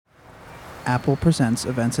Apple Presents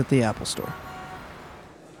events at the Apple Store.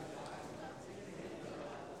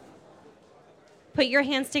 Put your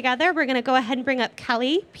hands together. We're going to go ahead and bring up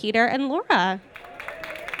Kelly, Peter, and Laura.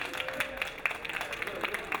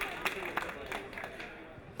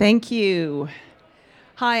 Thank you.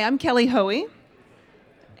 Hi, I'm Kelly Hoey,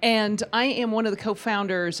 and I am one of the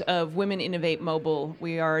co-founders of Women Innovate Mobile.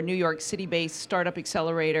 We are a New York City-based startup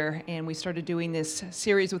accelerator, and we started doing this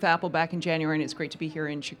series with Apple back in January, and it's great to be here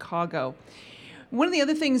in Chicago. One of the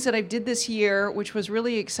other things that I did this year, which was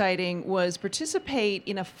really exciting, was participate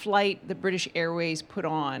in a flight that British Airways put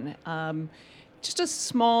on. Just a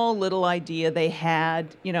small little idea they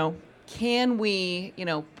had, can we,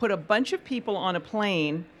 put a bunch of people on a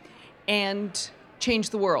plane and change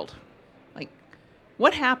the world? Like,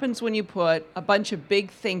 what happens when you put a bunch of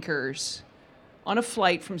big thinkers on a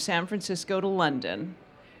flight from San Francisco to London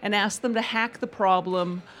and ask them to hack the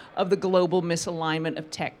problem of the global misalignment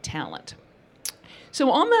of tech talent? So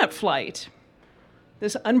on that flight,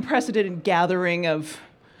 this unprecedented gathering of,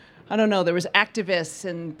 there was activists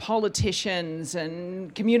and politicians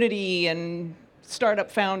and community and startup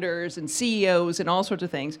founders and CEOs and all sorts of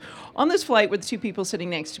things. On this flight were the two people sitting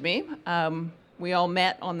next to me. We all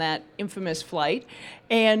met on that infamous flight.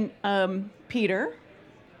 And Peter,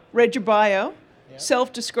 read your bio,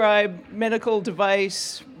 self-described medical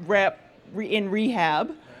device rep in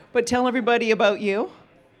rehab. But tell everybody about you.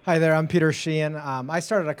 Hi there, I'm Peter Sheehan. I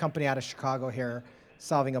started a company out of Chicago here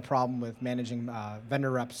solving a problem with managing vendor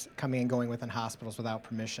reps coming and going within hospitals without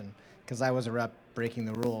permission, because I was a rep breaking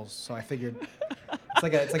the rules. So I figured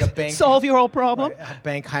it's like a bank. Solve your whole problem? Right, a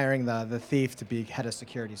bank hiring the thief to be head of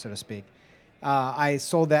security, so to speak. I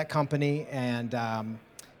sold that company, and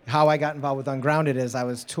how I got involved with Ungrounded is I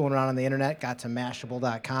was tooling around on the internet, got to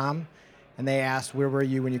Mashable.com, and they asked, where were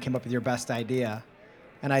you when you came up with your best idea?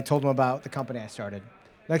 And I told them about the company I started.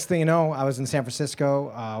 Next thing you know, I was in San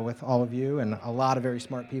Francisco with all of you and a lot of very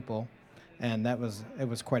smart people, and it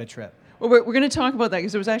was quite a trip. Well, we're going to talk about that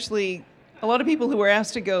because there was actually a lot of people who were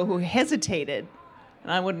asked to go who hesitated,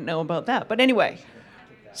 and I wouldn't know about that. But anyway,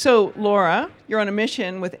 so Laura, you're on a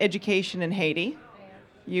mission with education in Haiti.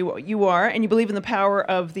 You are, and you believe in the power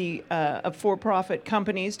of the of for-profit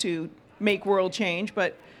companies to make world change.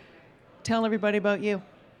 But tell everybody about you.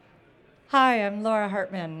 Hi, I'm Laura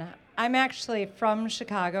Hartman. I'm actually from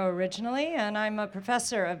Chicago originally, and I'm a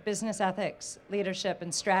professor of business ethics, leadership,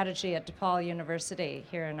 and strategy at DePaul University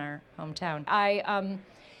here in our hometown. I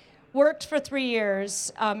worked for 3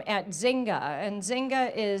 years at Zynga, and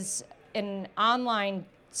Zynga is an online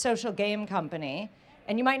social game company.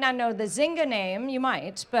 And you might not know the Zynga name, you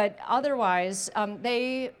might, but otherwise,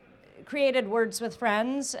 they created Words with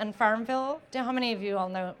Friends and Farmville. How many of you all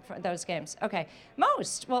know those games? Okay,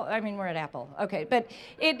 most. Well, I mean, we're at Apple. Okay, but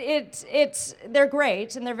they're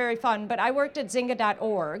great and they're very fun. But I worked at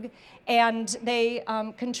Zynga.org, and they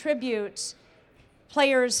contribute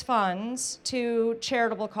players' funds to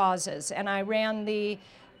charitable causes. And I ran the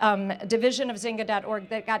division of Zynga.org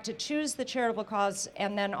that got to choose the charitable cause,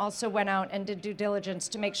 and then also went out and did due diligence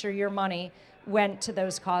to make sure your money went to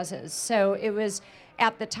those causes. So it was,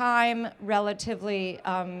 at the time, relatively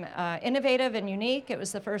innovative and unique. It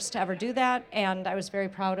was the first to ever do that, and I was very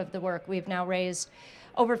proud of the work. We've now raised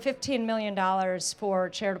over $15 million for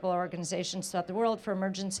charitable organizations throughout the world for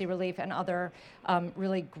emergency relief and other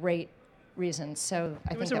really great reasons. So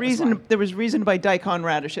I think There was reason by daikon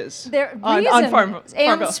radishes. On Farmville.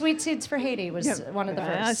 And Sweet Seeds for Haiti was one of the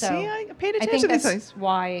first. See, I paid I attention think to these that's things.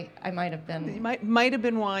 why I might have been. It might have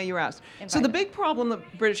been why you were asked. So the invited. big problem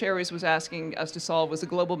that British Airways was asking us to solve was the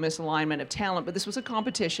global misalignment of talent. But this was a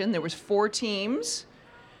competition. There was 4 teams.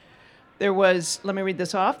 There was, let me read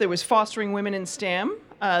this off. There was fostering women in STEM.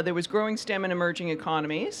 There was growing STEM in emerging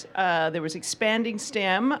economies. There was expanding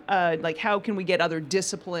STEM, like how can we get other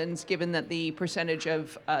disciplines, given that the percentage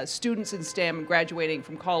of students in STEM graduating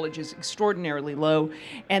from college is extraordinarily low.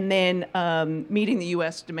 And then meeting the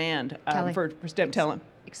U.S. demand for STEM talent.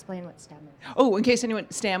 Explain what STEM is. Oh, in case anyone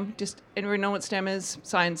know what STEM is?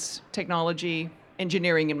 Science, technology,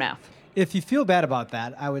 engineering, and math. If you feel bad about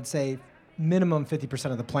that, I would say minimum 50%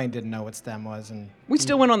 of the plane didn't know what STEM was, and We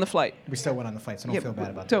still went on the flight. we still went on the flight, so don't feel bad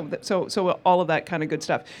about that. So all of that kind of good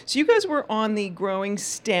stuff. So you guys were on the growing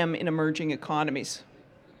STEM in emerging economies.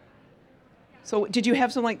 So did you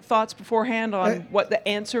have some thoughts beforehand on what the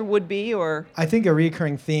answer would be, or? I think a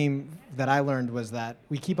recurring theme that I learned was that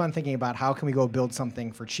we keep on thinking about how can we go build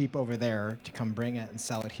something for cheap over there to come bring it and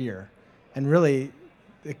sell it here. And really,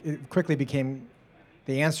 it quickly became,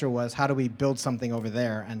 the answer was, how do we build something over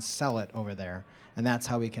there and sell it over there? And that's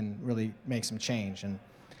how we can really make some change. And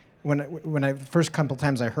when I first couple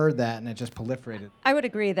times I heard that, and it just proliferated. I would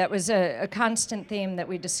agree. That was a constant theme that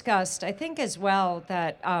we discussed. I think as well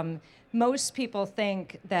that most people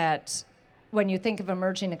think that when you think of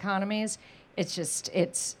emerging economies,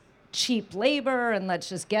 it's cheap labor and let's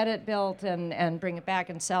just get it built and bring it back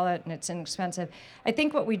and sell it and it's inexpensive. I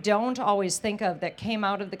think what we don't always think of that came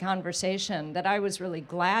out of the conversation that I was really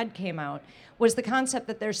glad came out was the concept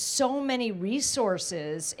that there's so many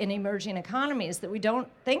resources in emerging economies that we don't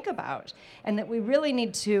think about, and that we really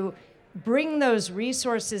need to bring those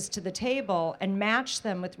resources to the table and match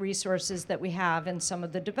them with resources that we have in some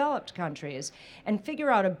of the developed countries and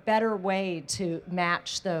figure out a better way to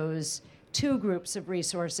match those two groups of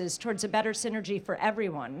resources towards a better synergy for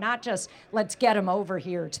everyone, not just let's get them over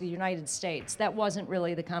here to the United States. That wasn't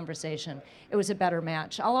really the conversation. It was a better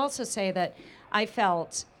match. I'll also say that I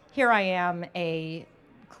felt, here I am,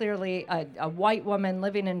 clearly a white woman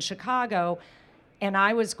living in Chicago, and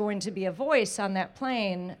I was going to be a voice on that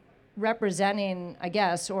plane representing, I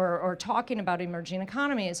guess, or talking about emerging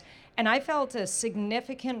economies. And I felt a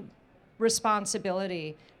significant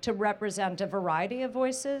responsibility to represent a variety of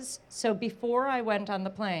voices. So before I went on the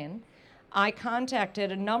plane, I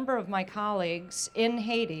contacted a number of my colleagues in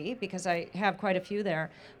Haiti, because I have quite a few there,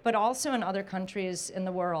 but also in other countries in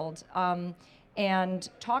the world, and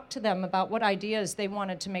talked to them about what ideas they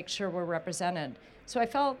wanted to make sure were represented. So I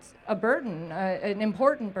felt a burden, an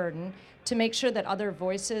important burden, to make sure that other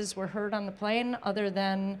voices were heard on the plane other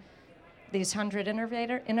than these 100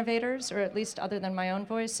 innovators, or at least other than my own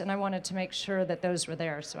voice, and I wanted to make sure that those were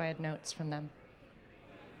there, so I had notes from them.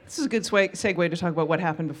 This is a good segue to talk about what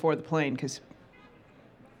happened before the plane, because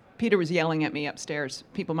Peter was yelling at me upstairs.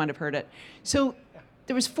 People might have heard it. So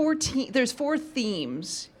there's four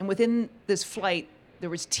themes, and within this flight, there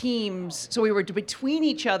was teams. So we were between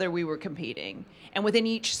each other, we were competing, and within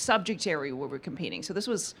each subject area, we were competing. So this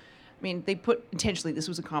was, they put intentionally, this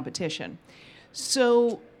was a competition.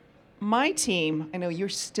 So my team, I know you're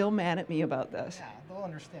still mad at me about this. Yeah, they'll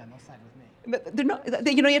understand. They'll side with me. But they're not,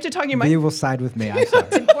 you have to talk in your mic. They will side with me. I'm sorry.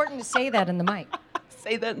 It's important to say that in the mic.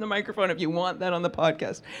 Say that in the microphone if you want that on the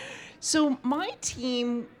podcast. So my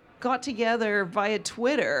team got together via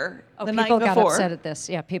Twitter the night before. People got upset at this.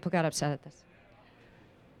 Yeah, people got upset at this.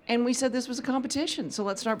 And we said this was a competition, so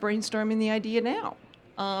let's start brainstorming the idea now.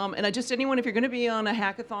 And anyone, if you're going to be on a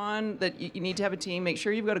hackathon, that you need to have a team, make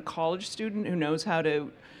sure you've got a college student who knows how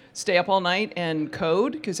to stay up all night and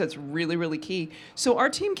code, because that's really, really key. So our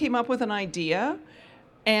team came up with an idea,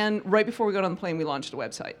 and right before we got on the plane, we launched a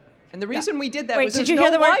website. And the reason we did that was did there's you no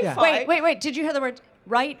hear the word? Wi-Fi. Wait. Did you hear the word?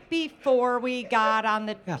 Right before we got on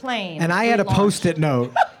the plane. And I had a Post-it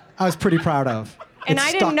note I was pretty proud of. And It's I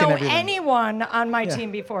stuck didn't in know everything. anyone on my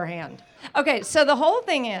team beforehand. Okay, so the whole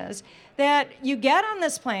thing is that you get on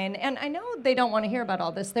this plane, and I know they don't want to hear about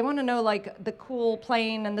all this. They want to know, like, the cool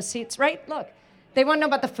plane and the seats, right? Look, they want to know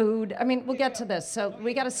about the food. We'll get to this, so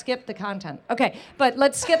we got to skip the content. Okay, but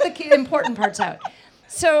let's get the key important parts out.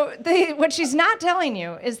 So what she's not telling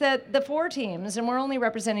you is that the four teams, and we're only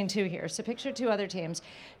representing two here, so picture two other teams,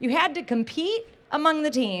 you had to compete among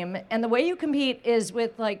the team, and the way you compete is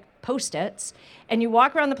with, like, Post-its, and you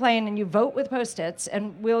walk around the plane and you vote with Post-its,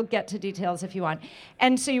 and we'll get to details if you want.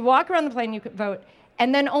 And so you walk around the plane, you vote,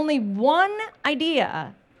 and then only one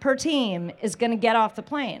idea per team is going to get off the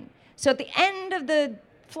plane. So at the end of the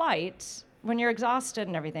flight, when you're exhausted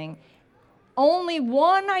and everything, only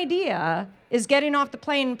one idea is getting off the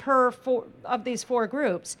plane per four of these four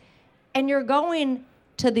groups, and you're going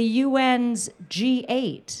to the UN's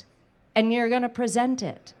G8, and you're going to present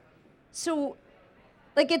it. So,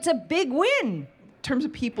 it's a big win. In terms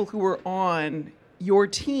of people who were on your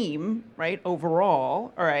team, right,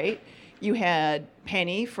 overall, all right, you had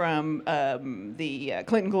Penny from the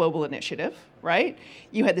Clinton Global Initiative, right?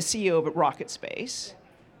 You had the CEO of Rocket Space.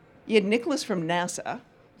 You had Nicholas from NASA.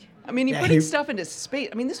 He putting stuff into space.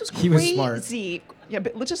 This was crazy. He was smart. Yeah,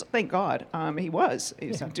 but let's just thank God he was.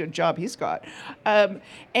 He's doing a job he's got.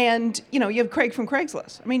 And, you have Craig from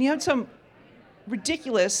Craigslist. You had some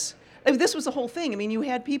ridiculous... this was the whole thing. You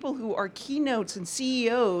had people who are keynotes and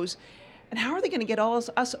CEOs, and how are they going to get us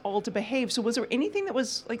all to behave? So was there anything that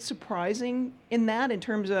was surprising in that in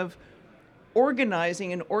terms of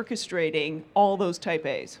organizing and orchestrating all those type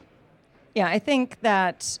A's? Yeah, I think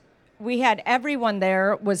that we had everyone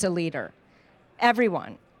there was a leader,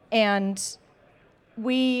 everyone, and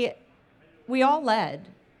we all led.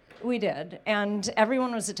 We did, and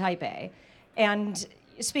everyone was a type A, and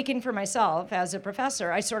speaking for myself as a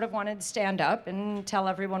professor, I sort of wanted to stand up and tell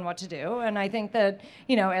everyone what to do. And I think that,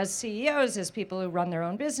 as CEOs, as people who run their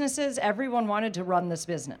own businesses, everyone wanted to run this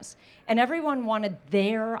business. And everyone wanted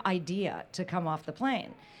their idea to come off the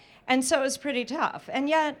plane. And so it was pretty tough. And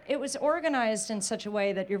yet it was organized in such a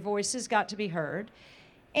way that your voices got to be heard.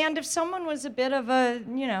 And if someone was a bit of a,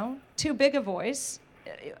 too big a voice,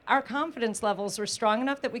 our confidence levels were strong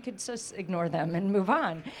enough that we could just ignore them and move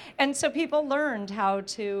on. And so people learned how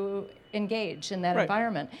to engage in that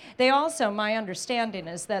environment. They also, my understanding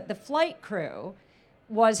is that the flight crew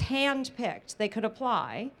was handpicked. They could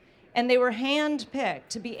apply, and they were handpicked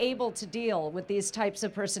to be able to deal with these types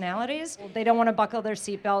of personalities. They don't want to buckle their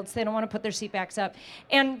seatbelts. They don't want to put their seat backs up.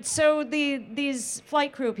 And so these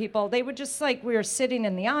flight crew people, they would just we were sitting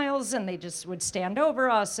in the aisles, and they just would stand over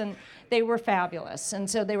us, and they were fabulous. And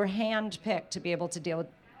so they were handpicked to be able to deal with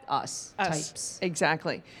us types.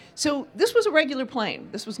 Exactly. So this was a regular plane.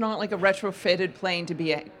 This was not like a retrofitted plane to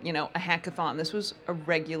be a hackathon. This was a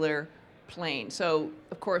regular plane. So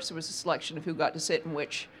of course there was a selection of who got to sit in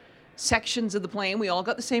which sections of the plane. We all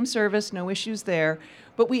got the same service, no issues there.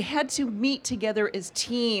 But we had to meet together as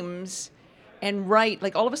teams and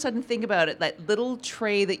write, all of a sudden think about it, that little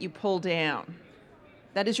tray that you pull down.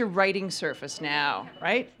 That is your writing surface now,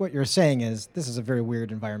 right? What you're saying is this is a very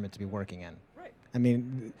weird environment to be working in. Right. I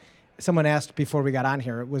mean, someone asked before we got on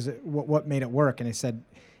here, what made it work? And he said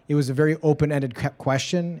it was a very open-ended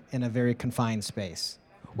question in a very confined space.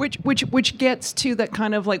 Which gets to that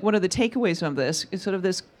kind of what are the takeaways of this? Is sort of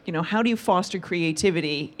this, how do you foster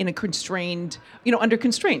creativity in a constrained, under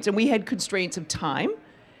constraints? And we had constraints of time,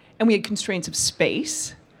 and we had constraints of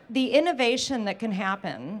space. The innovation that can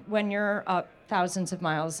happen when you're up thousands of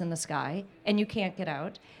miles in the sky and you can't get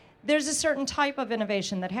out, there's a certain type of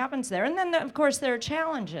innovation that happens there. And then, of course, there are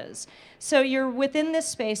challenges. So you're within this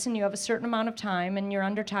space and you have a certain amount of time and you're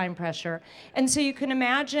under time pressure. And so you can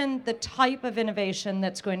imagine the type of innovation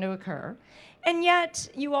that's going to occur. And yet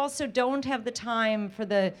you also don't have the time for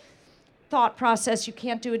the thought process. You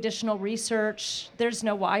can't do additional research. There's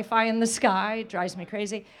no Wi-Fi in the sky. It drives me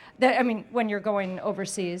crazy. When you're going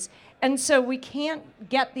overseas. And so we can't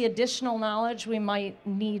get the additional knowledge we might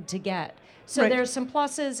need to get. So there's some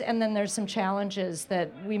pluses, and then there's some challenges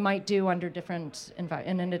that we might do under in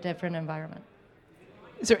a different environment.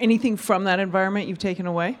 Is there anything from that environment you've taken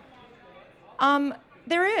away?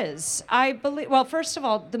 There is. I believe. Well, first of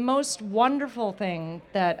all, the most wonderful thing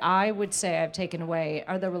that I would say I've taken away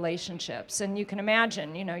are the relationships. And you can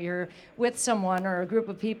imagine, you're with someone or a group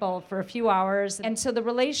of people for a few hours, and so the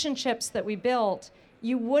relationships that we built,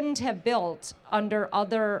 you wouldn't have built under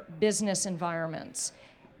other business environments.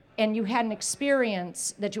 And you had an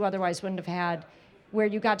experience that you otherwise wouldn't have had where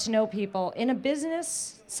you got to know people in a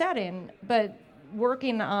business setting, but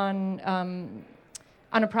working on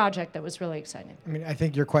a project that was really exciting. I mean, I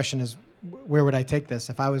think your question is, where would I take this?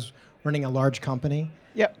 If I was running a large company,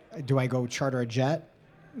 do I go charter a jet?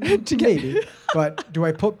 Maybe. But do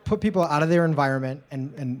I put people out of their environment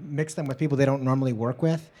and mix them with people they don't normally work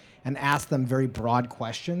with and ask them very broad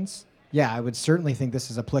questions? Yeah, I would certainly think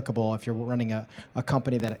this is applicable if you're running a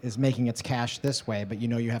company that is making its cash this way, but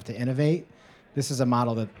you have to innovate. This is a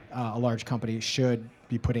model that a large company should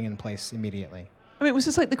be putting in place immediately. I mean, it was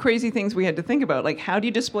just the crazy things we had to think about. How do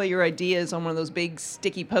you display your ideas on one of those big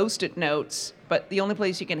sticky Post-it notes, but the only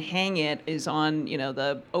place you can hang it is on,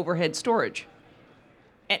 the overhead storage?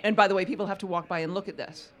 And by the way, people have to walk by and look at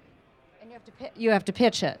this. And you have to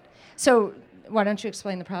pitch it. So why don't you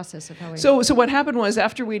explain the process of how we... So what happened was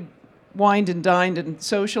after we'd wined and dined and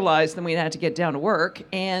socialized, then we had to get down to work.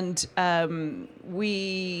 And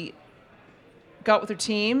we got with our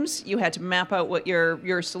teams. You had to map out what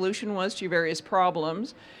your solution was to your various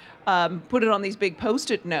problems, put it on these big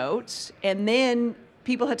Post-it notes, and then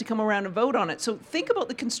people had to come around and vote on it. So think about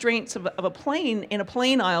the constraints of a plane, in a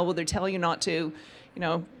plane aisle where they tell you not to,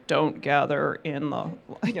 don't gather in the,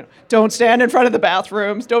 don't stand in front of the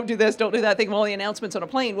bathrooms, don't do this, don't do that, think of all the announcements on a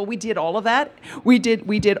plane. Well, we did all of that. We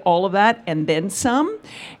did all of that and then some.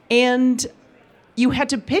 And you had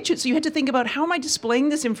to pitch it. So you had to think about, how am I displaying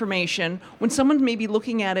this information when someone may be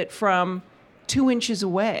looking at it from 2 inches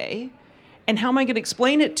away? And how am I going to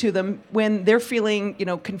explain it to them when they're feeling,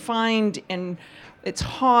 confined and it's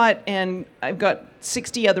hot and I've got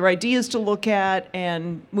 60 other ideas to look at,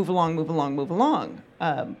 and move along.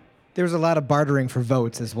 There was a lot of bartering for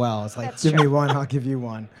votes as well. It's That's give true. me one, I'll give you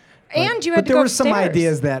one. And you had but to there go were some upstairs.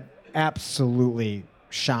 ideas that absolutely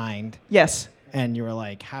shined. Yes. And you were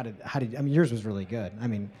like, how did? I mean, yours was really good. I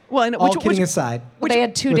mean, Well, and all kidding aside, Well, they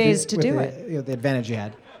had 2 with days the- to with do the, it. The advantage you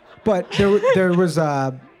had, but there was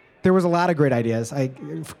a lot of great ideas.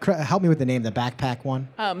 Help me with the name, the backpack one.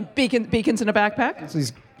 Beacons in a backpack.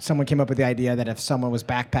 So someone came up with the idea that if someone was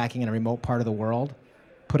backpacking in a remote part of the world,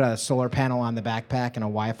 put a solar panel on the backpack and a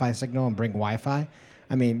Wi-Fi signal and bring Wi-Fi.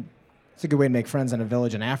 I mean, it's a good way to make friends in a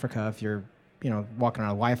village in Africa if you're walking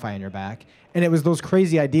around with Wi-Fi in your back. And it was those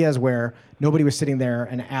crazy ideas where nobody was sitting there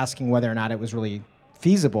and asking whether or not it was really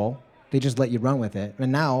feasible. They just let you run with it.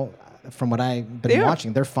 And now, from what I've been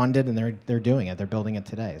watching, they're funded and they're doing it. They're building it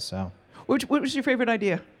today. So, What was your favorite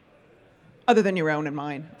idea? Other than your own and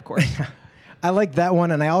mine, of course. I like that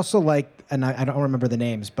one, and I also like, and I don't remember the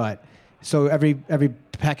names, but so every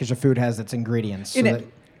package of food has its ingredients. In so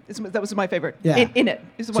it. That was my favorite. Yeah. In it.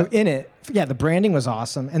 So in it, the branding was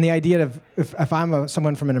awesome, and the idea of if I'm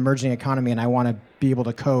someone from an emerging economy and I want to be able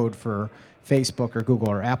to code for Facebook or Google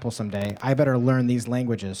or Apple someday, I better learn these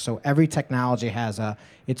languages. So every technology has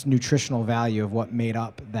its nutritional value of what made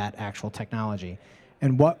up that actual technology,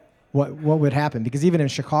 and what would happen. Because even in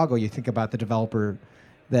Chicago, you think about the developer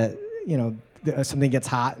that something gets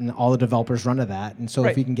hot and all the developers run to that, and so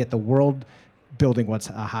if you can get the world building what's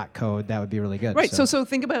a hot code, that would be really good. Right. So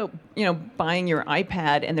think about buying your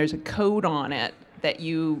iPad and there's a code on it that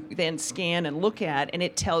you then scan and look at, and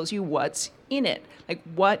it tells you what's in it. Like,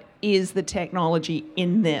 what is the technology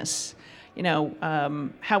in this?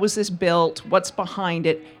 How was this built? What's behind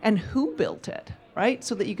it? And who built it? Right?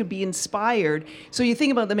 So that you could be inspired. So you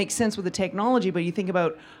think about that makes sense with the technology, but you think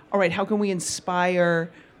about, all right, how can we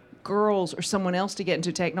inspire girls or someone else to get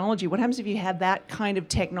into technology? What happens if you had that kind of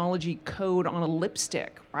technology code on a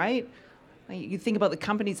lipstick, right? You think about the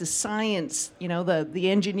companies, the science, the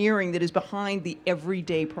engineering that is behind the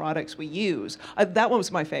everyday products we use. That one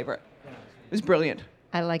was my favorite. It was brilliant.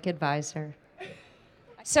 I like Advisor.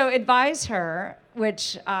 So Advisor,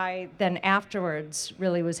 which I then afterwards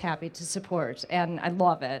really was happy to support, and I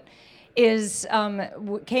love it,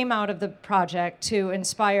 came out of the project to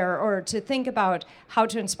inspire or to think about how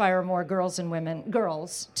to inspire more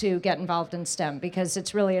girls to get involved in STEM, because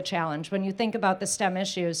it's really a challenge. When you think about the STEM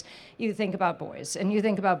issues, you think about boys, and you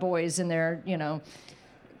think about boys in their,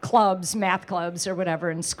 clubs, math clubs or whatever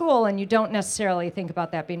in school, and you don't necessarily think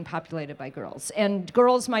about that being populated by girls. And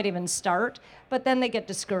girls might even start, but then they get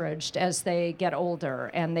discouraged as they get older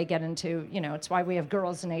and they get into, it's why we have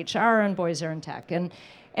girls in HR and boys are in tech.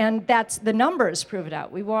 And that's, the numbers prove it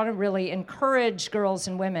out. We want to really encourage girls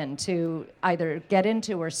and women to either get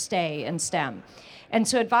into or stay in STEM. And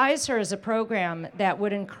so Advisor is a program that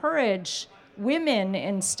would encourage women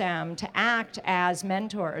in STEM to act as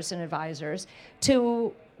mentors and advisors,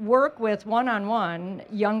 to work with one-on-one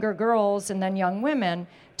younger girls and then young women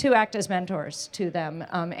to act as mentors to them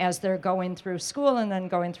as they're going through school and then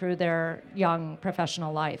going through their young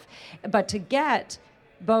professional life. But to get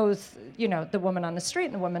both, the woman on the street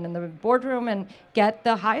and the woman in the boardroom, and get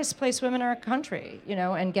the highest placed women in our country,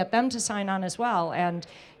 and get them to sign on as well. And,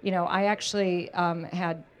 I actually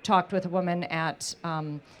had talked with a woman at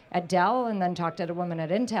Dell, and then talked to a woman at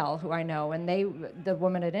Intel who I know, and the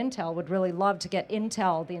woman at Intel would really love to get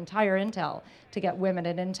Intel, the entire Intel, to get women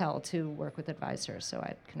at Intel to work with advisors. So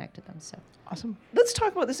I connected them. So awesome. Let's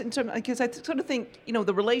talk about this in terms, because I sort of think,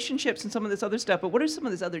 the relationships and some of this other stuff, but what are some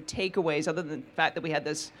of these other takeaways other than the fact that we had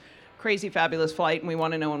this crazy, fabulous flight and we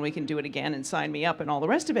want to know when we can do it again and sign me up and all the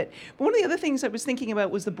rest of it. But one of the other things I was thinking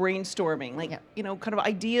about was the brainstorming, kind of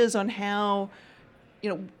ideas on how,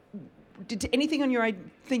 did anything on your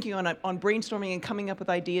thinking on brainstorming and coming up with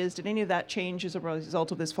ideas, did any of that change as a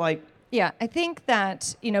result of this flight? Yeah, I think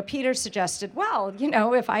that, Peter suggested, well,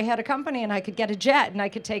 if I had a company and I could get a jet and I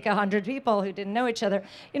could take 100 people who didn't know each other,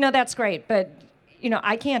 that's great. But,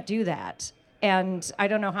 I can't do that. And I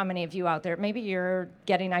don't know how many of you out there, maybe you're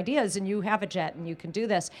getting ideas and you have a jet and you can do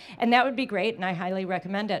this. And that would be great, and I highly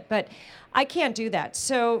recommend it. But I can't do that.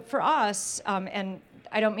 So for us, and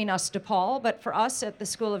I don't mean us DePaul, but for us at the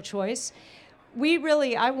School of Choice,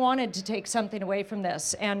 I wanted to take something away from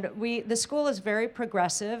this. And the school is very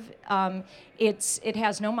progressive. It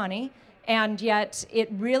has no money. And yet it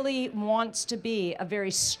really wants to be a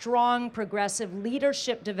very strong, progressive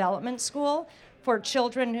leadership development school for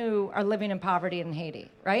children who are living in poverty in Haiti,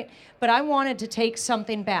 right? But I wanted to take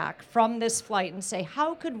something back from this flight and say,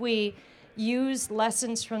 how could we use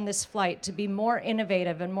lessons from this flight to be more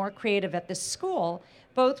innovative and more creative at this school,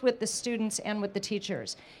 both with the students and with the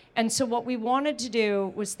teachers? And so what we wanted to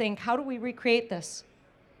do was think, how do we recreate this?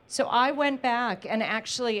 So I went back, and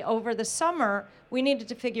actually over the summer, we needed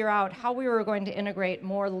to figure out how we were going to integrate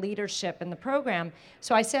more leadership in the program.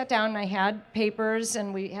 So I sat down and I had papers,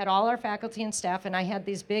 and we had all our faculty and staff, and I had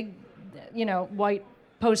these big, white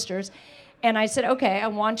posters. And I said, okay, I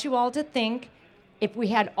want you all to think, if we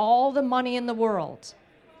had all the money in the world,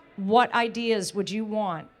 what ideas would you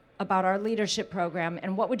want about our leadership program,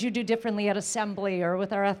 and what would you do differently at assembly or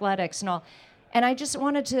with our athletics and all? And I just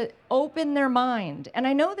wanted to open their mind. And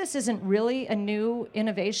I know this isn't really a new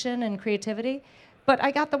innovation and creativity, But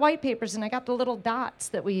I got the white papers and I got the little dots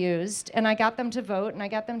that we used and I got them to vote and I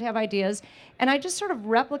got them to have ideas. And I just sort of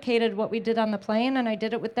replicated what we did on the plane and I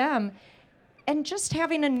did it with them. And just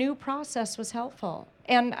having a new process was helpful.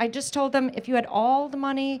 And I just told them if you had all the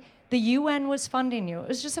money, the UN was funding you. It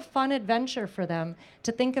was just a fun adventure for them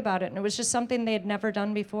to think about it. And it was just something they had never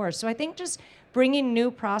done before. So I think just bringing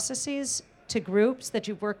new processes to groups that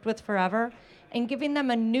you've worked with forever and giving them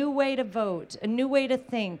a new way to vote, a new way to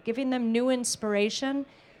think, giving them new inspiration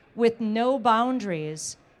with no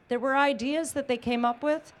boundaries. There were ideas that they came up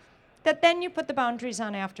with that then you put the boundaries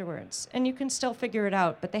on afterwards, and you can still figure it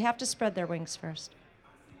out, but they have to spread their wings first.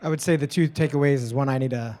 I would say the two takeaways is one, I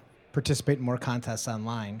need to participate in more contests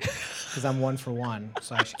online because I'm 1 for 1,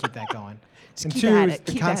 so I should keep that going. And keep two at is it,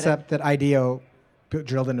 the keep at it. concept that IDEO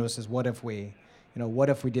drilled into us is what if we, what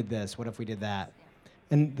if we did this? What if we did that?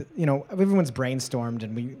 And everyone's brainstormed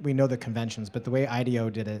and we know the conventions, but the way IDEO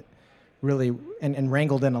did it really and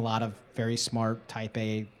wrangled in a lot of very smart type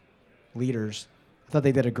A leaders. I thought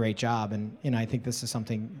they did a great job, and I think this is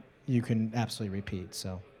something you can absolutely repeat.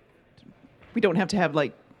 So We don't have to have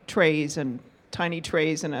like trays and tiny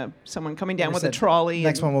trays and someone coming down Like I with a said, trolley.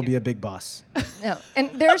 Next and- one will be a big bus. No. And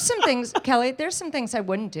there's some things, Kelly, there's some things I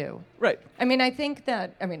wouldn't do. Right. I think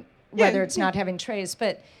that, whether it's not having trays,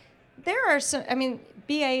 but there are some,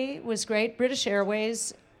 BA was great, British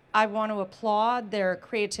Airways, I want to applaud their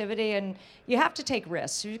creativity, and you have to take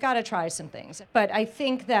risks. You've got to try some things. But I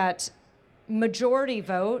think that majority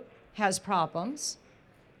vote has problems,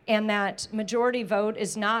 and that majority vote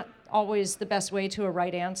is not always the best way to a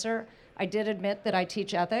right answer. I did admit that I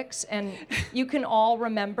teach ethics, and you can all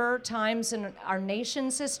remember times in our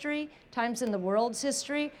nation's history, times in the world's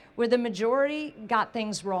history, where the majority got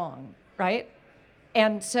things wrong, right?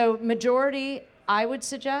 And so majority, I would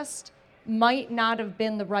suggest, might not have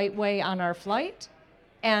been the right way on our flight.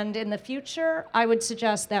 And in the future, I would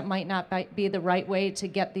suggest that might not be the right way to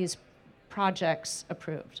get these projects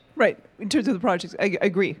approved. Right. In terms of the projects, I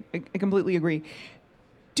agree. I completely agree.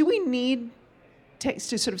 Do we need to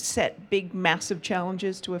sort of set big, massive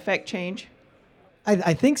challenges to affect change?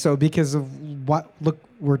 I think so because of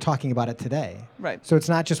we're talking about it today. Right. So it's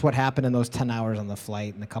not just what happened in those 10 hours on the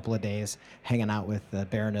flight and a couple of days hanging out with the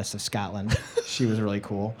Baroness of Scotland. She was really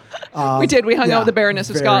cool. We did. We hung out with the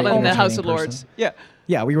Baroness of very Scotland in the House of entertaining Lords. person. Yeah.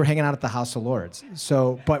 Yeah, we were hanging out at the House of Lords.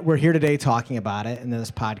 So, but we're here today talking about it, and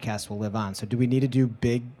this podcast will live on. So do we need to do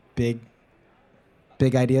big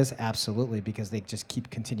ideas? Absolutely, because they just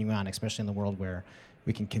keep continuing on, especially in the world where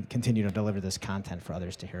we can continue to deliver this content for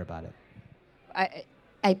others to hear about it.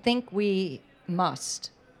 I think we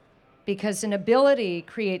must, because an ability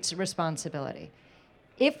creates a responsibility.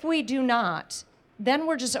 If we do not, then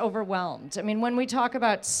we're just overwhelmed. When we talk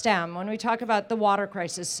about STEM, when we talk about the water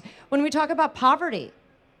crisis, when we talk about poverty,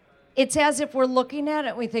 it's as if we're looking at it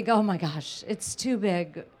and we think, oh my gosh, it's too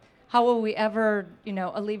big. How will we ever,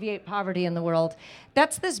 alleviate poverty in the world?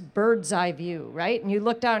 That's this bird's eye view, right? And you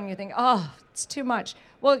look down and you think, oh, it's too much.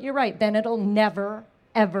 Well, you're right, then it'll never,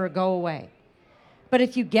 ever go away. But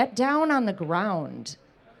if you get down on the ground,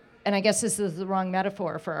 and I guess this is the wrong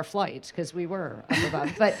metaphor for our flight, because we were up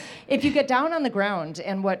above, but if you get down on the ground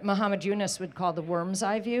and what Muhammad Yunus would call the worm's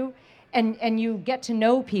eye view, and you get to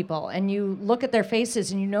know people, and you look at their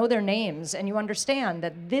faces, and you know their names, and you understand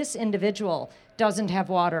that this individual doesn't have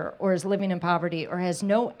water, or is living in poverty, or has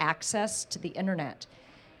no access to the internet,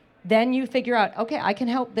 then you figure out, okay, I can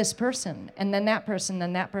help this person, and then that person,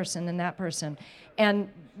 then that person, and that person. And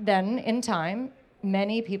then in time,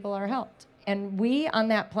 many people are helped. And we on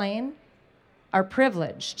that plane are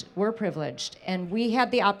privileged. We're privileged. And we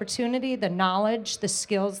had the opportunity, the knowledge, the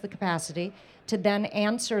skills, the capacity to then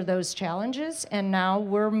answer those challenges. And now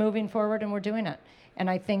we're moving forward and we're doing it. And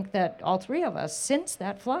I think that all three of us, since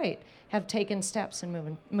that flight, have taken steps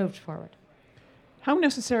and moved forward. How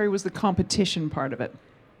necessary was the competition part of it?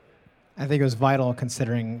 I think it was vital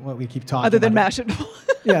considering what we keep talking Other than about. Mash It.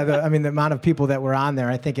 Yeah, the amount of people that were on there,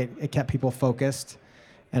 I think it kept people focused.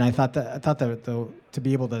 And I thought to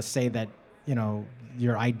be able to say that,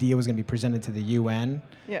 your idea was going to be presented to the UN,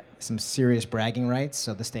 Yeah. some serious bragging rights,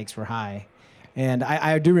 so the stakes were high. And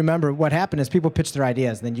I do remember what happened is people pitched their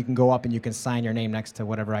ideas, and then you can go up and you can sign your name next to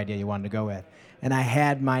whatever idea you wanted to go with. And I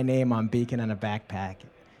had my name on Beacon on a backpack,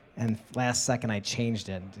 and last second I changed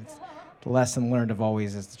it. The lesson learned of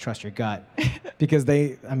always is to trust your gut, because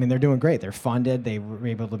they're doing great. They're funded. They were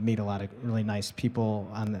able to meet a lot of really nice people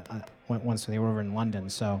once they were over in London.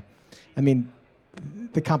 So,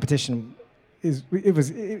 the competition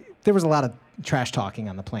there was a lot of trash talking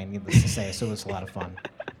on the plane, needless to say. So it was a lot of fun.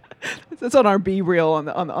 That's on our B reel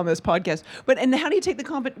on this podcast. But and how do you take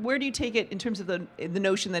where do you take it in terms of the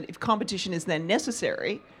notion that if competition is then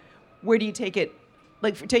necessary, where do you take it?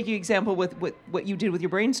 Like, take your example with what you did with your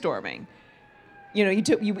brainstorming. You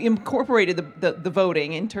incorporated the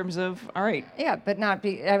voting in terms of, all right. Yeah, but not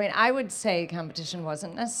be. I mean, I would say competition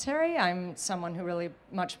wasn't necessary. I'm someone who really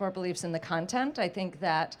much more believes in the content. I think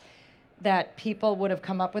that people would have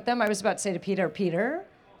come up with them. I was about to say to Peter,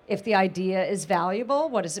 if the idea is valuable,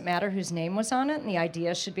 what does it matter whose name was on it? And the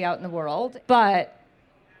idea should be out in the world. But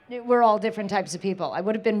we're all different types of people. I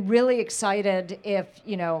would have been really excited if,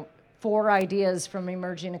 4 ideas from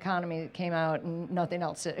emerging economy came out and nothing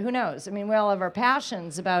else did. Who knows? I mean, we all have our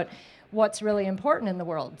passions about what's really important in the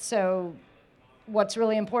world. So what's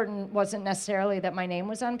really important wasn't necessarily that my name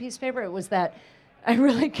was on a piece of paper. It was that I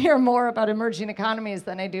really care more about emerging economies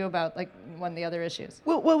than I do about one of the other issues.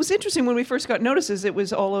 Well, what was interesting when we first got notices, it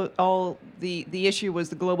was all the issue was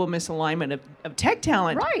the global misalignment of tech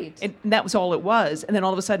talent. Right. And that was all it was. And then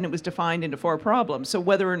all of a sudden it was defined into 4 problems. So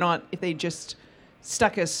whether or not if they just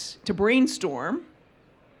stuck us to brainstorm,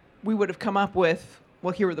 we would have come up with,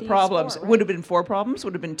 well, here are the These problems. 4, right. Would have been 4 problems,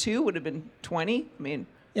 would have been 2, would have been 20.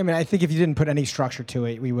 I think if you didn't put any structure to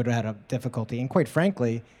it, we would have had a difficulty. And quite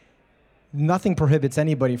frankly, nothing prohibits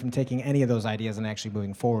anybody from taking any of those ideas and actually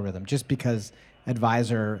moving forward with them. Just because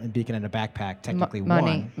Advisor and Beacon in a Backpack technically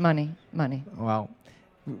won. Money. Well,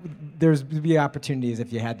 there's be opportunities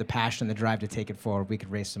if you had the passion and the drive to take it forward. We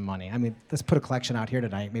could raise some money. I mean, let's put a collection out here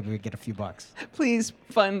tonight. Maybe we get a few bucks. Please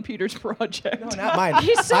fund Peter's project. No, not mine.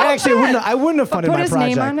 He's so I actually good. wouldn't have funded Put my his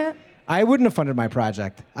project. name on it? I wouldn't have funded my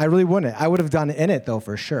project. I really wouldn't. I would have done in it though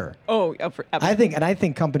for sure. Oh, I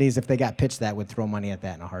think companies, if they got pitched that, would throw money at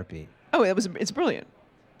that in a heartbeat. Oh, it's brilliant.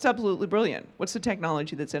 It's absolutely brilliant. What's the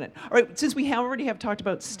technology that's in it? All right, since we already have talked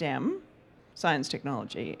about STEM, science,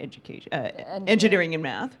 technology, education, engineering, and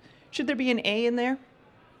math, should there be an A in there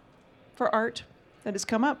for art that has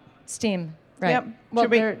come up? STEAM, right. Yep. Well,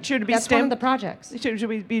 Should it be that's STEM? one of the projects.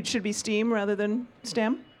 Should be STEAM rather than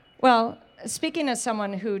STEM? Well, speaking as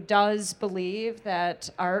someone who does believe that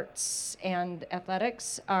arts and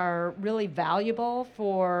athletics are really valuable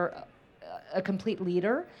for a complete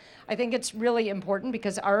leader, I think it's really important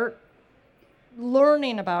because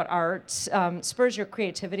learning about art spurs your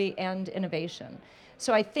creativity and innovation.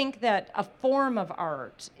 So I think that a form of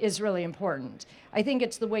art is really important. I think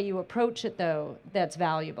it's the way you approach it, though, that's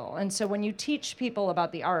valuable. And so when you teach people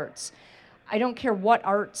about the arts, I don't care what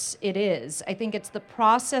arts it is. I think it's the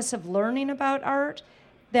process of learning about art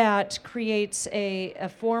that creates a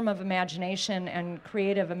form of imagination and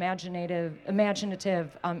creative, imaginative,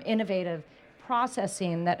 innovative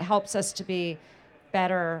processing that helps us to be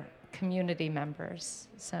better community members.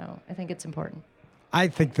 So I think it's important. I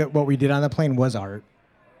think that what we did on the plane was art.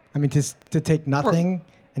 I mean, to take nothing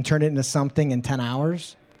and turn it into something in 10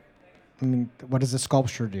 hours. I mean, what does a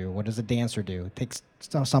sculpture do? What does a dancer do? It takes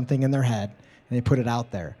something in their head and they put it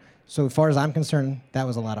out there. So as far as I'm concerned, that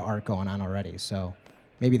was a lot of art going on already. So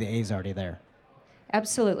maybe the A's already there.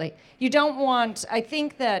 Absolutely. You don't want, I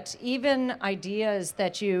think that even ideas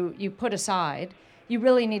that you put aside, you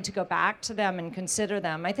really need to go back to them and consider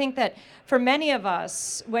them. I think that for many of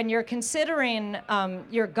us, when you're considering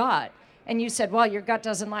your gut, and you said, well, your gut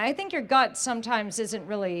doesn't lie. I think your gut sometimes isn't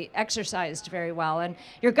really exercised very well. And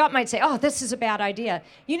your gut might say, oh, this is a bad idea.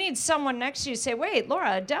 You need someone next to you to say, wait,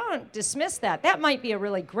 Laura, don't dismiss that. That might be a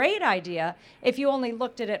really great idea if you only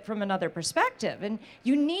looked at it from another perspective. And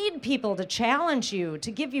you need people to challenge you,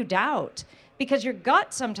 to give you doubt, because your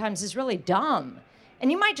gut sometimes is really dumb.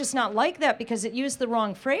 And you might just not like that because it used the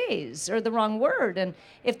wrong phrase or the wrong word. And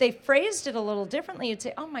if they phrased it a little differently, you'd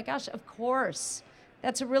say, oh my gosh, of course.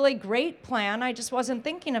 That's a really great plan. I just wasn't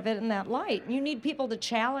thinking of it in that light. You need people to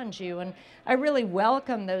challenge you, and I really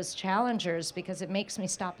welcome those challengers because it makes me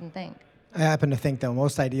stop and think. I happen to think, though,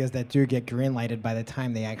 most ideas that do get green-lighted by the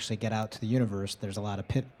time they actually get out to the universe, there's a lot of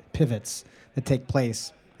pivots that take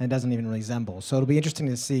place, and it doesn't even resemble. So it'll be interesting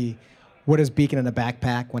to see what is Beacon in a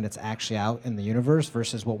Backpack when it's actually out in the universe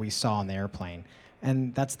versus what we saw on the airplane.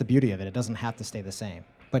 And that's the beauty of it. It doesn't have to stay the same.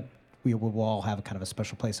 But we will all have a kind of a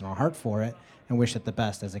special place in our heart for it and wish it the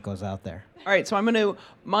best as it goes out there. All right, so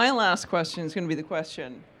my last question is going to be the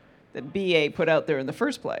question that BA put out there in the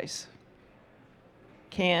first place.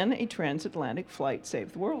 Can a transatlantic flight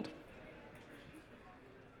save the world?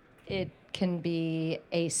 It can be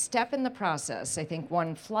a step in the process. I think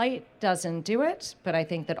one flight doesn't do it, but I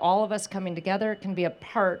think that all of us coming together can be a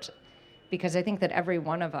part, because I think that every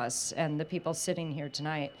one of us and the people sitting here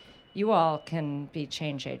tonight, you all can be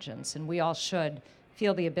change agents, and we all should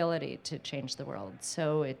feel the ability to change the world.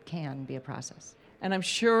 So it can be a process. And I'm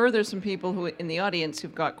sure there's some people who in the audience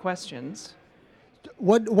who've got questions.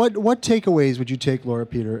 What takeaways would you take, Laura,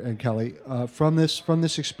 Peter, and Kelly, from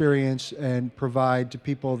this experience and provide to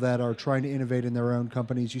people that are trying to innovate in their own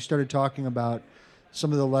companies? You started talking about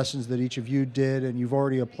some of the lessons that each of you did, and you've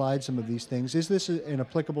already applied some of these things. Is this an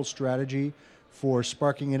applicable strategy for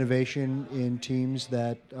sparking innovation in teams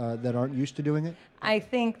that aren't used to doing it? I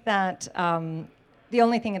think that the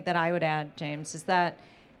only thing that I would add, James, is that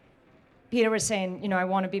Peter was saying, I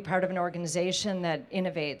want to be part of an organization that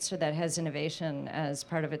innovates or that has innovation as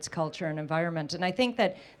part of its culture and environment. And I think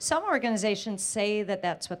that some organizations say that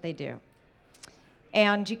that's what they do.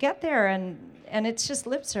 And you get there and it's just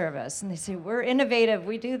lip service. And they say, we're innovative,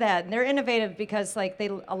 we do that. And they're innovative because they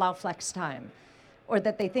allow flex time, or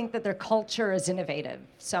that they think that their culture is innovative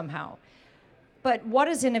somehow. But what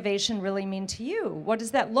does innovation really mean to you? What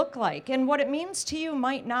does that look like? And what it means to you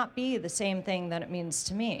might not be the same thing that it means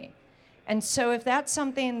to me. And so if that's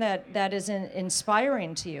something that is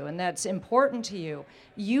inspiring to you and that's important to you,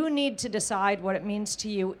 you need to decide what it means to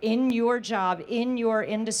you in your job, in your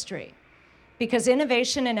industry. Because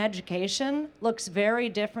innovation in education looks very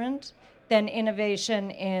different than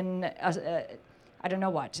innovation in, I don't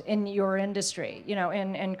know what, in your industry,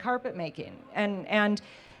 in carpet making. And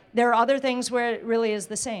there are other things where it really is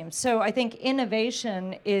the same. So I think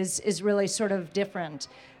innovation is really sort of different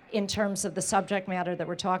in terms of the subject matter that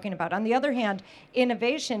we're talking about. On the other hand,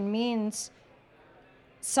 innovation means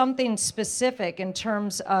something specific in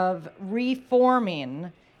terms of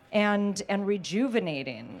reforming and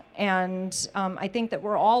rejuvenating. And I think that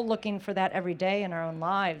we're all looking for that every day in our own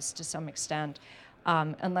lives to some extent,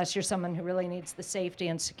 unless you're someone who really needs the safety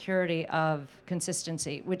and security of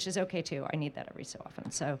consistency, which is okay too. I need that every so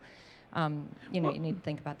often. So, you need to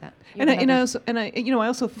think about that. I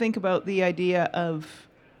also think about the idea of,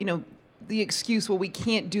 the excuse, well, we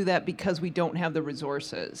can't do that because we don't have the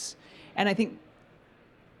resources. And I think,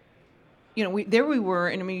 there we were,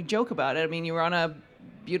 and you joke about it. You were on a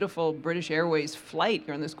beautiful British Airways flight.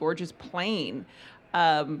 You're on this gorgeous plane.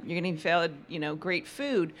 You're getting fed, great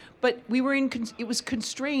food. But we were it was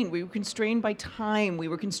constrained. We were constrained by time. We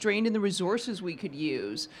were constrained in the resources we could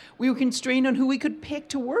use. We were constrained on who we could pick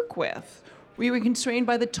to work with. We were constrained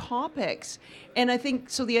by the topics. And I think,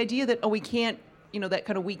 so the idea that, we can't, that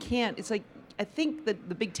kind of we can't, it's I think that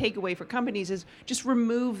the big takeaway for companies is just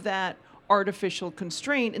remove that artificial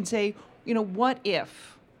constraint and say, what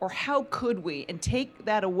if, or how could we, and take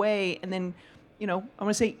that away, and then, I want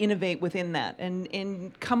to say innovate within that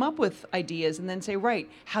and come up with ideas, and then say, right,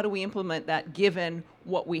 how do we implement that given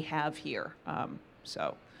what we have here?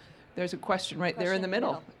 So there's a question right there in the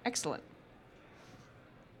middle. Excellent.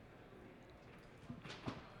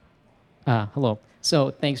 Hello.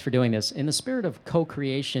 So thanks for doing this. In the spirit of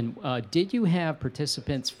co-creation, did you have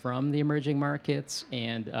participants from the emerging markets?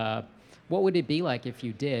 And what would it be like if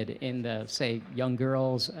you did in the, say, young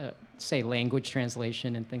girls, say, language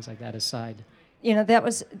translation and things like that aside?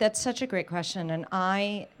 That's such a great question.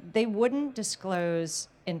 And they wouldn't disclose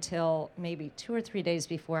until maybe 2 or 3 days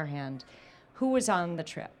beforehand who was on the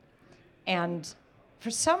trip. And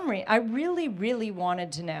for some reason, I really, really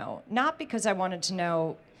wanted to know, not because I wanted to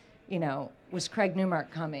know, was Craig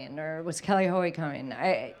Newmark coming or was Kelly Hoey coming?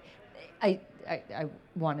 I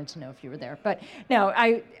wanted to know if you were there. But no,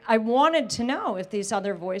 I wanted to know if these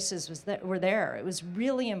other voices were there. It was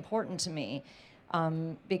really important to me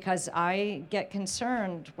because I get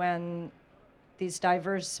concerned when these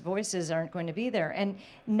diverse voices aren't going to be there. And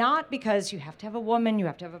not because you have to have a woman, you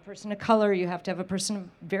have to have a person of color, you have to have a person of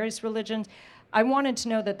various religions. I wanted to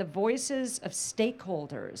know that the voices of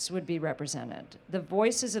stakeholders would be represented. The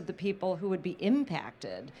voices of the people who would be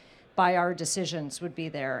impacted by our decisions would be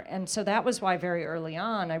there. And so that was why very early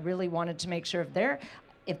on, I really wanted to make sure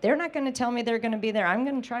if they're not going to tell me they're going to be there, I'm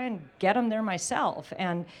going to try and get them there myself.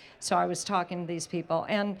 And so I was talking to these people.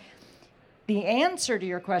 And the answer to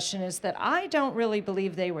your question is that I don't really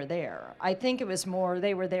believe they were there. I think it was more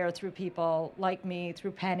they were there through people like me,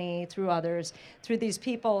 through Penny, through others, through these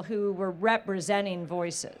people who were representing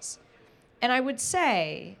voices. And I would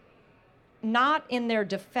say, not in their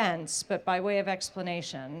defense, but by way of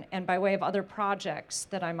explanation and by way of other projects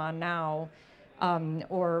that I'm on now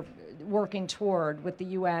or working toward with the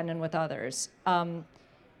UN and with others.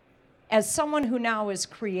 As someone who now is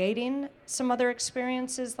creating some other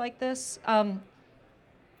experiences like this,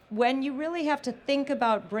 when you really have to think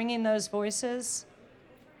about bringing those voices,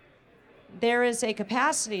 there is a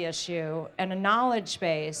capacity issue and a knowledge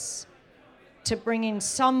base to bringing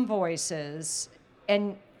some voices,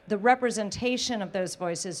 and the representation of those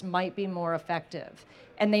voices might be more effective.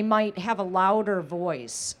 And they might have a louder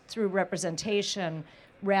voice through representation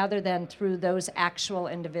rather than through those actual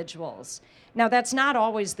individuals. Now, that's not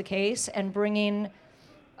always the case, and bringing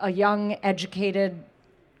a young, educated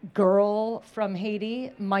girl from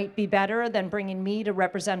Haiti might be better than bringing me to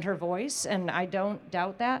represent her voice, and I don't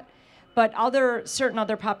doubt that. But certain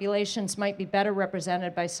other populations might be better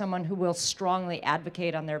represented by someone who will strongly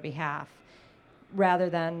advocate on their behalf rather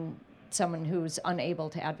than someone who's unable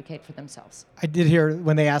to advocate for themselves. I did hear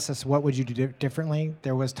when they asked us what would you do differently,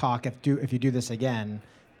 there was talk if you do this again,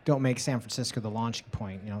 don't make San Francisco the launching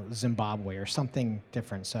point, Zimbabwe or something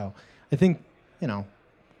different. So I think,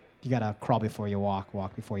 you got to crawl before you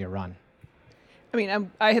walk before you run. I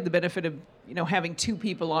mean, I had the benefit of, having two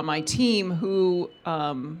people on my team who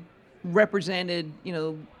represented,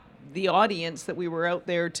 the audience that we were out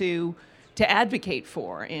there to advocate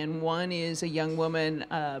for. And one is a young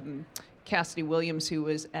woman, Cassidy Williams, who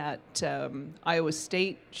was at Iowa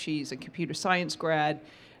State. She's a computer science grad.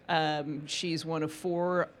 She's one of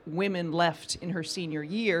 4 women left in her senior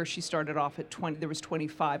year. She started off at 20. There was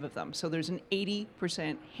 25 of them. So there's an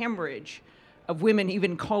 80% hemorrhage of women,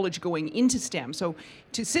 even college, going into STEM. So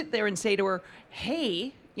to sit there and say to her,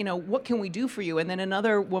 hey, what can we do for you? And then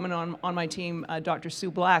another woman on my team, Dr. Sue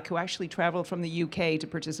Black, who actually traveled from the UK to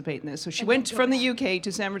participate in this. So she went from the UK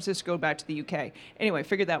to San Francisco, back to the UK. Anyway,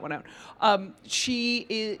 figured that one out. She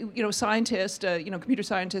is, scientist, computer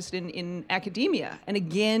scientist in academia. And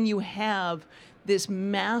again, you have this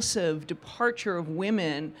massive departure of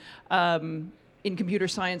women in computer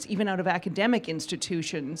science, even out of academic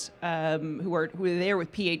institutions, who are there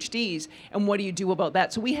with PhDs, and what do you do about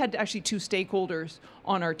that? So we had actually 2 stakeholders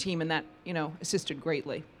on our team, and that assisted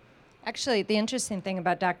greatly. Actually, the interesting thing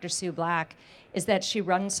about Dr. Sue Black is that she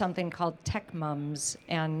runs something called Tech Mums,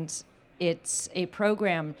 and it's a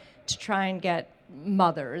program to try and get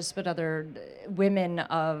mothers, but other women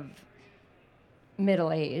of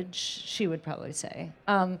middle age, she would probably say,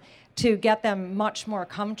 to get them much more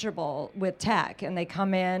comfortable with tech. And they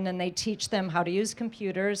come in and they teach them how to use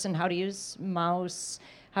computers and how to use mouse,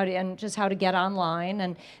 and just how to get online.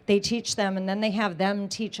 And they teach them, and then they have them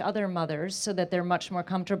teach other mothers so that they're much more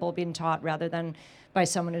comfortable being taught rather than by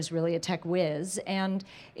someone who's really a tech whiz. And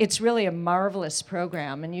it's really a marvelous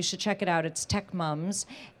program, and you should check it out. It's Tech Mums,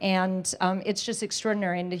 and it's just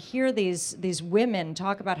extraordinary. And to hear these women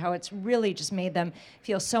talk about how it's really just made them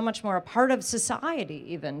feel so much more a part of society,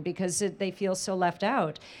 even because they feel so left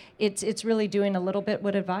out. It's really doing a little bit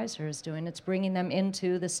what Advisor is doing. It's bringing them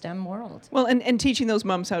into the STEM world. Well, and teaching those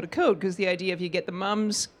mums how to code, because the idea if you get the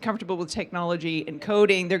mums comfortable with technology and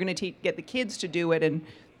coding, they're going to get the kids to do it, and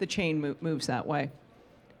the chain moves that way.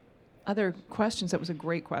 Other questions? That was a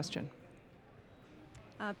great question.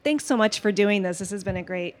 Thanks so much for doing this. This has been a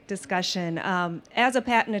great discussion. As a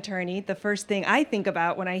patent attorney, the first thing I think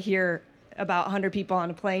about when I hear about 100 people on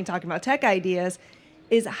a plane talking about tech ideas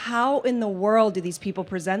is how in the world do these people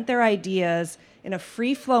present their ideas in a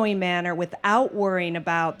free-flowing manner without worrying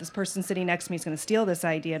about this person sitting next to me is going to steal this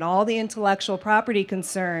idea and all the intellectual property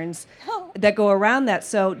concerns that go around that.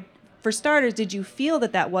 So for starters, did you feel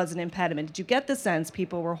that was an impediment? Did you get the sense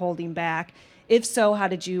people were holding back? If so, how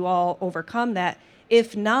did you all overcome that?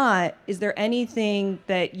 If not, is there anything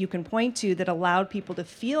that you can point to that allowed people to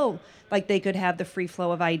feel like they could have the free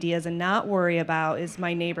flow of ideas and not worry about, is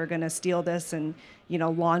my neighbor going to steal this and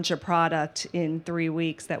launch a product in 3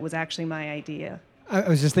 weeks that was actually my idea? I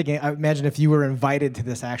was just thinking, I imagine if you were invited to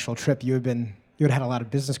this actual trip, you would have had a lot of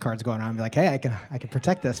business cards going on and be like, hey, I can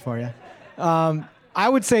protect this for you. I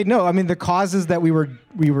would say no. I mean, the causes that we were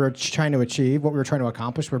trying to achieve, what we were trying to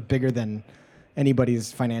accomplish, were bigger than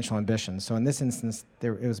anybody's financial ambitions. So in this instance,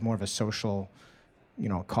 it was more of a social,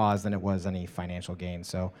 cause than it was any financial gain.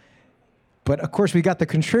 So, but of course, we got the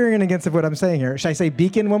contrarian against what I'm saying here. Should I say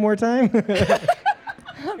beacon one more time?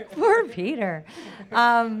 Poor Peter.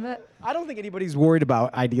 I don't think anybody's worried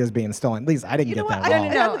about ideas being stolen. At least I didn't get that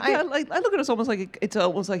at all. I look at it almost like it's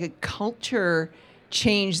almost like a culture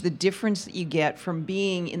change, the difference that you get from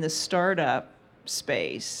being in the startup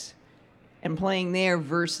space and playing there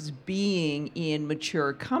versus being in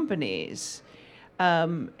mature companies.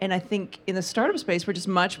 And I think in the startup space, we're just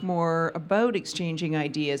much more about exchanging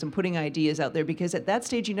ideas and putting ideas out there, because at that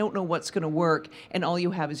stage, you don't know what's going to work, and all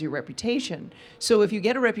you have is your reputation. So if you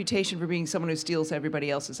get a reputation for being someone who steals everybody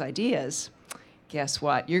else's ideas, guess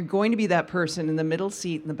what? You're going to be that person in the middle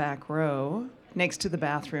seat in the back row next to the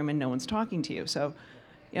bathroom, and no one's talking to you. So,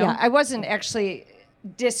 Yeah, I wasn't actually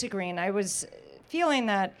disagreeing. I was feeling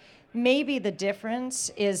that maybe the difference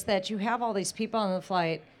is that you have all these people on the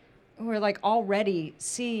flight who are like already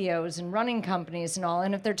CEOs and running companies and all,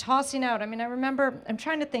 and if they're tossing out, I remember, I'm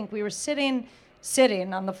trying to think, we were sitting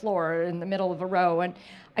sitting on the floor in the middle of a row. And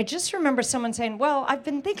I just remember someone saying, well, I've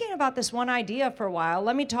been thinking about this one idea for a while.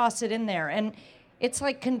 Let me toss it in there. And it's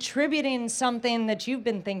like contributing something that you've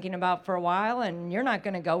been thinking about for a while and you're not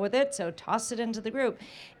going to go with it, so toss it into the group.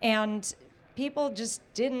 And people just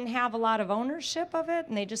didn't have a lot of ownership of it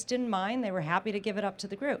and they just didn't mind. They were happy to give it up to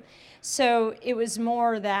the group. So it was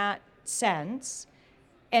more that sense.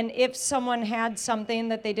 And if someone had something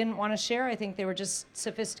that they didn't want to share, I think they were just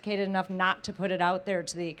sophisticated enough not to put it out there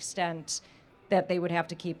to the extent that they would have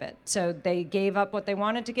to keep it. So they gave up what they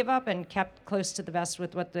wanted to give up and kept close to the vest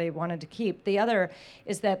with what they wanted to keep. The other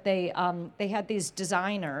is that they had these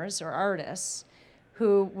designers or artists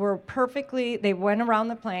who were they went around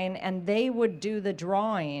the plane and they would do the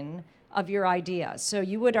drawing of your idea. So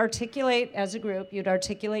you would articulate, as a group, you'd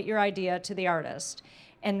articulate your idea to the artist,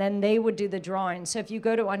 and then they would do the drawing. So if you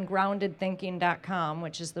go to ungroundedthinking.com,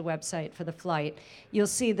 which is the website for the flight, you'll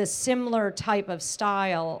see the similar type of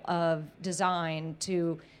style of design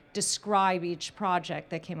to describe each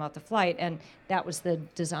project that came out the flight, and that was the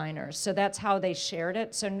designers. So that's how they shared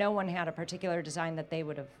it. So no one had a particular design that they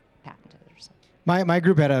would have patented or something. My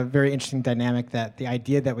group had a very interesting dynamic that the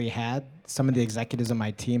idea that we had, some of the executives on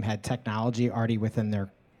my team had technology already within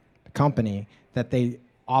their company that they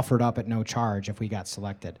offered up at no charge if we got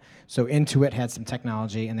selected. So Intuit had some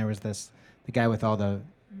technology, and there was the guy with all the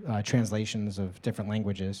translations of different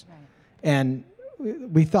languages. Right. And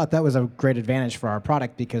we thought that was a great advantage for our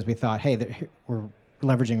product because we thought, hey, we're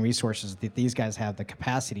leveraging resources that these guys have the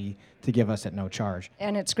capacity to give us at no charge.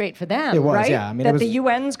 And it's great for them, It was, right? yeah. I mean, that it was, the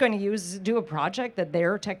UN's going to do a project that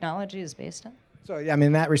their technology is based on. So, yeah, I mean,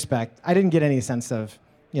 in that respect, I didn't get any sense of,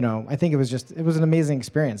 I think it was an amazing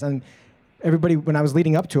experience. And everybody, when I was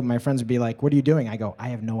leading up to it, my friends would be like, what are you doing? I go, I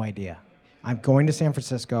have no idea. I'm going to San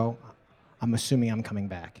Francisco. I'm assuming I'm coming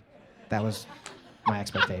back. That was my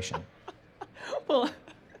expectation. Well,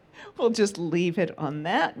 we'll just leave it on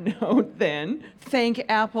that note then. Thank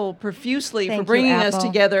Apple profusely for Thank you, bringing us Apple.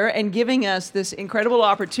 together and giving us this incredible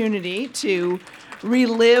opportunity to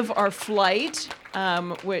relive our flight,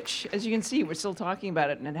 which, as you can see, we're still talking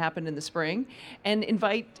about it, and it happened in the spring, and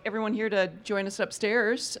invite everyone here to join us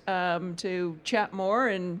upstairs to chat more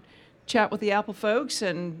and chat with the Apple folks.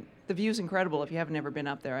 And the view's incredible. If you haven't ever been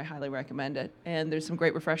up there, I highly recommend it. And there's some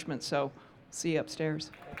great refreshments, so see you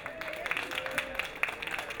upstairs.